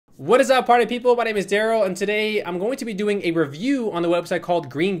What is up, party people? My name is Daryl, and today I'm going to be doing a review on the website called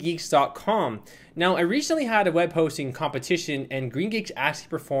Greengeeks.com. Now, I recently had a web hosting competition, and Greengeeks actually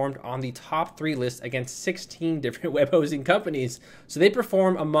performed on the top 3 list against 16 different web hosting companies. So they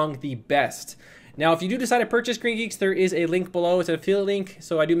perform among the best. Now, if you do decide to purchase Greengeeks, there is a link below. It's an affiliate link,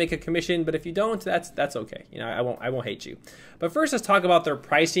 so I do make a commission. But if you don't, that's okay. You know, I won't hate you. But first, let's talk about their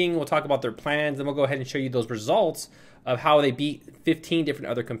pricing. We'll talk about their plans, then we'll go ahead and show you those results of how they beat 15 different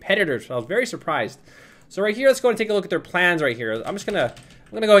other competitors. So I was very surprised. So right here, let's go and take a look at their plans right here. I'm gonna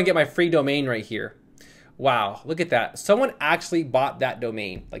go and get my free domain right here. Wow, look at that. Someone actually bought that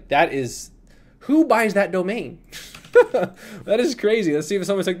domain. Like, that is, who buys that domain? That is crazy. Let's see if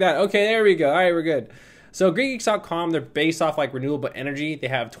someone took that. Okay, there we go. All right, we're good. So Greengeeks.com, they're based off like renewable energy. They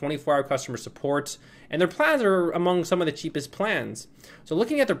have 24-hour customer support, and their plans are among some of the cheapest plans. So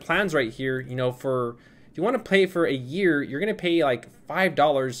looking at their plans right here, you know, if you want to pay for a year, you're going to pay like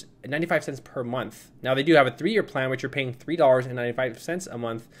 $5.95 per month. Now, they do have a 3-year plan, which you're paying $3.95 a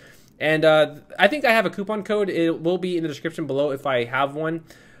month. And I think I have a coupon code. It will be in the description below if I have one.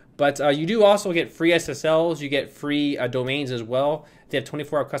 But you do also get free SSLs. You get free domains as well. They have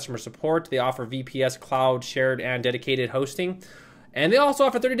 24-hour customer support. They offer VPS, cloud, shared, and dedicated hosting. And they also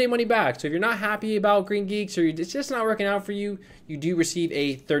offer 30-day money back. So if you're not happy about Greengeeks or it's just not working out for you, you do receive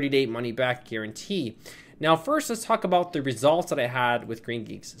a 30-day money back guarantee. Now, first, let's talk about the results that I had with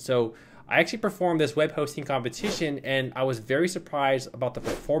Greengeeks. So I actually performed this web hosting competition, and I was very surprised about the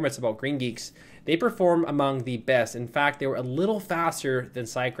performance about Greengeeks. They perform among the best. In fact, they were a little faster than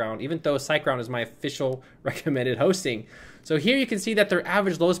SiteGround, even though SiteGround is my official recommended hosting. So here you can see that their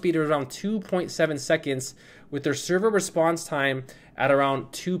average load speed is around 2.7 seconds with their server response time at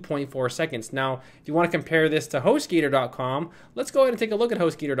around 2.4 seconds. Now, if you want to compare this to HostGator.com, let's go ahead and take a look at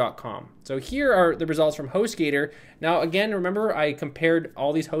HostGator.com. So here are the results from HostGator. Now, again, remember I compared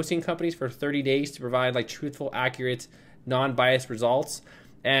all these hosting companies for 30 days to provide like truthful, accurate, non-biased results.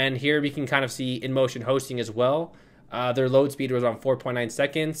 And here we can kind of see InMotion Hosting as well. Their load speed was around 4.9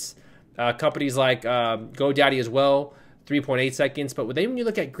 seconds. Companies like GoDaddy as well, 3.8 seconds. But when you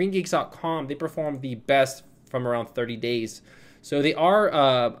look at Greengeeks.com, they perform the best from around 30 days. So they are,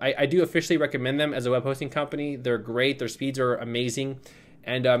 I do officially recommend them as a web hosting company. They're great. Their speeds are amazing.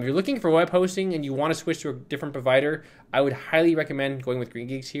 And if you're looking for web hosting and you want to switch to a different provider, I would highly recommend going with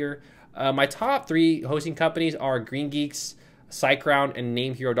Greengeeks here. My top 3 hosting companies are Greengeeks, siteground, and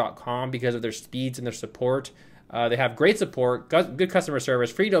namehero.com because of their speeds and their support. They have great support, good customer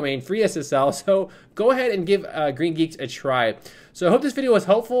service, free domain, free SSL. So go ahead and give Greengeeks a try. So I hope this video was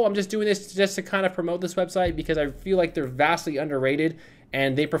helpful. I'm just doing this just to kind of promote this website because I feel like they're vastly underrated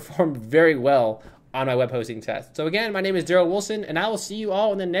and they perform very well on my web hosting test. So again, my name is Daryl Wilson, and I will see you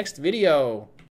all in the next video.